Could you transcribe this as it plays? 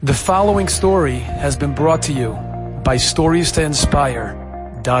The following story has been brought to you by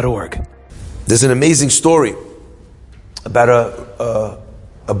StoriesToInspire.org. There's an amazing story about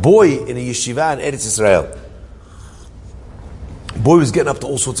a boy in a yeshiva in Eretz Israel. The boy was getting up to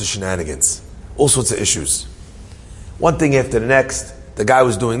all sorts of shenanigans, all sorts of issues. One thing after the next, the guy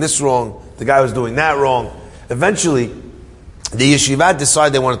was doing this wrong, the guy was doing that wrong. Eventually, the yeshiva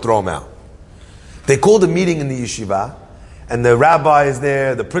decided they want to throw him out. They called a meeting in the yeshiva, and the rabbi is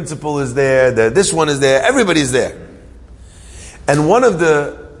there, the principal is there, this one is there, everybody's there. And one of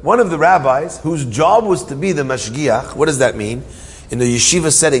the rabbis, whose job was to be the mashgiach, what does that mean? In the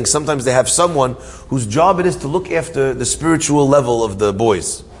yeshiva setting, sometimes they have someone whose job it is to look after the spiritual level of the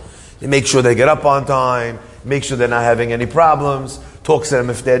boys. They make sure they get up on time, make sure they're not having any problems, talks to them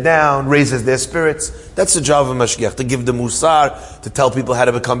if they're down, raises their spirits. That's the job of a mashgiach, to give the musar, to tell people how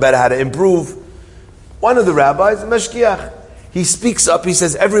to become better, how to improve. One of the rabbis, the mashgiach, he speaks up, he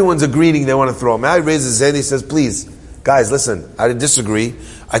says, everyone's agreeing they want to throw him out. He raises his hand, he says, please, guys, listen, I disagree.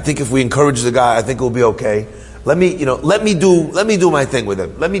 I think if we encourage the guy, I think it'll be okay. Let me do my thing with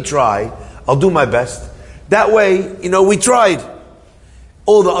him. Let me try. I'll do my best. That way, we tried.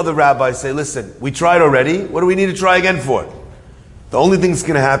 All the other rabbis say, listen, we tried already. What do we need to try again for? The only thing that's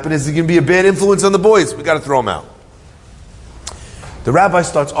going to happen is there's going to be a bad influence on the boys. We got to throw them out. The rabbi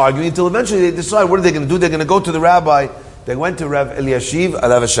starts arguing until eventually they decide, what are they going to do? They're going to go to the rabbi. They went to Rav Eliashiv,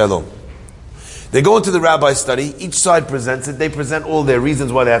 alav shalom. They go into the rabbi's study. Each side presents it. They present all their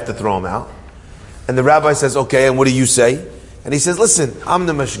reasons why they have to throw him out. And the rabbi says, okay, and what do you say? And he says, listen, I'm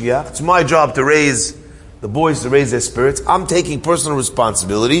the mashgiach. It's my job to raise the boys, to raise their spirits. I'm taking personal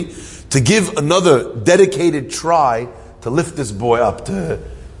responsibility to give another dedicated try to lift this boy up, to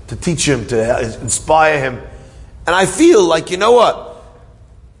teach him, to inspire him. And I feel like, you know what?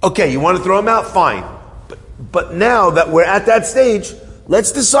 Okay, you want to throw him out? Fine. But now that we're at that stage,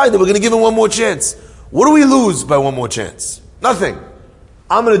 let's decide that we're going to give him one more chance. What do we lose by one more chance? Nothing.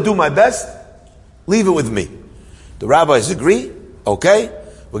 I'm going to do my best. Leave it with me. The rabbis agree. Okay,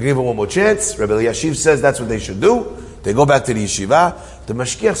 we're going to give him one more chance. Rabbi Eliashiv says that's what they should do. They go back to the yeshiva. The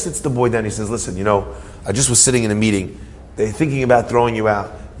mashgiach sits the boy down. He says, listen, I just was sitting in a meeting. They're thinking about throwing you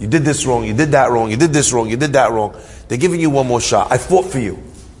out. You did this wrong. You did that wrong. You did this wrong. You did that wrong. They're giving you one more shot. I fought for you.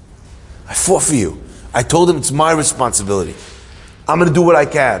 I told him it's my responsibility. I'm going to do what I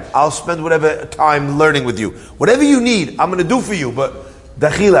can. I'll spend whatever time learning with you. Whatever you need, I'm going to do for you. But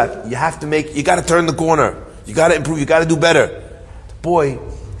dakhilak, you got to turn the corner. You got to improve. You got to do better. The boy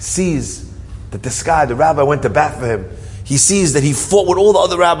sees that this guy, the rabbi, went to bat for him. He sees that he fought with all the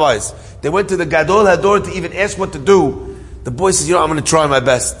other rabbis. They went to the Gadol Hador to even ask what to do. The boy says, I'm going to try my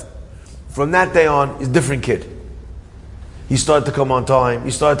best. From that day on, he's a different kid. He started to come on time.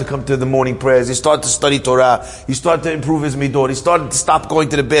 He started to come to the morning prayers. He started to study Torah. He started to improve his midot. He started to stop going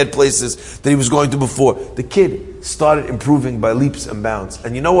to the bad places that he was going to before. The kid started improving by leaps and bounds.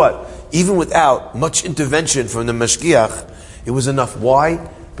 And you know what? Even without much intervention from the mashgiach, it was enough. Why?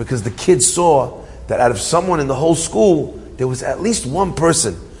 Because the kid saw that out of someone in the whole school, there was at least one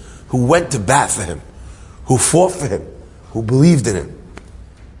person who went to bat for him, who fought for him, who believed in him.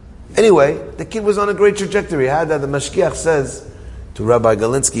 Anyway, the kid was on a great trajectory. The mashgiach says to Rabbi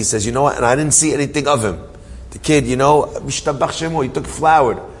Galinsky, he says, you know what? And I didn't see anything of him. The kid, he took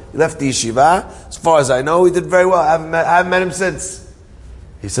flowered. He left the yeshiva. As far as I know, he did very well. I haven't met him since.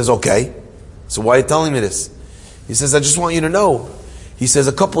 He says, okay. So why are you telling me this? He says, I just want you to know. He says,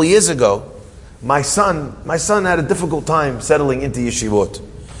 a couple of years ago, my son had a difficult time settling into yeshivot.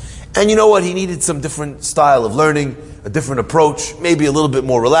 And you know what? He needed some different style of learning, a different approach, maybe a little bit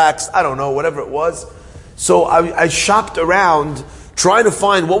more relaxed. I don't know, whatever it was. So I shopped around trying to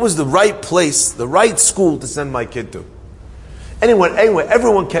find what was the right place, the right school to send my kid to. Anyway,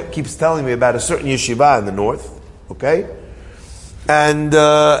 everyone keeps telling me about a certain yeshiva in the north, okay? And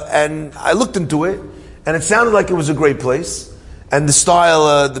I looked into it, and it sounded like it was a great place. And the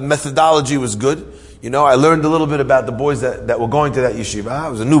style, the methodology was good. I learned a little bit about the boys that were going to that yeshiva.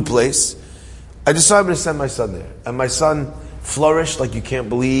 It was a new place. I decided to send my son there. And my son flourished like you can't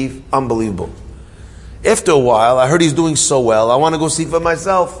believe. Unbelievable. After a while, I heard he's doing so well. I want to go see for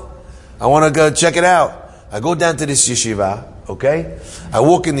myself. I want to go check it out. I go down to this yeshiva, okay? I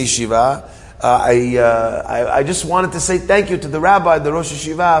walk in the yeshiva. I just wanted to say thank you to the rabbi, the Rosh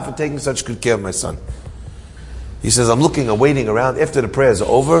Yeshiva, for taking such good care of my son. He says, I'm waiting around. After the prayers are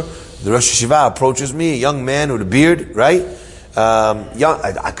over, the Rosh Yeshiva approaches me, a young man with a beard, right?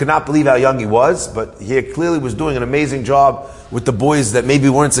 I could not believe how young he was, but he clearly was doing an amazing job with the boys that maybe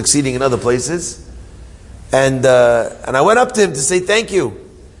weren't succeeding in other places. And I went up to him to say thank you.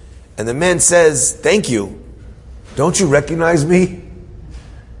 And the man says, thank you? Don't you recognize me?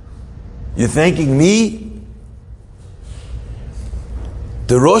 You're thanking me?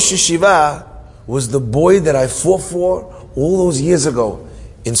 The Rosh Yeshiva was the boy that I fought for all those years ago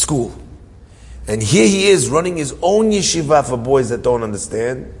in school. And here he is running his own yeshiva for boys that don't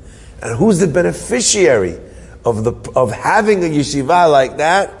understand. And who's the beneficiary of having a yeshiva like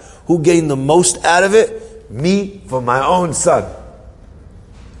that? Who gained the most out of it? Me, for my own son.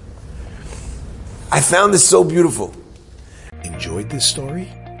 I found this so beautiful. Enjoyed this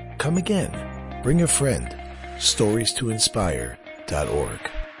story? Come again. Bring a friend.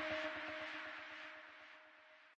 StoriesToInspire.org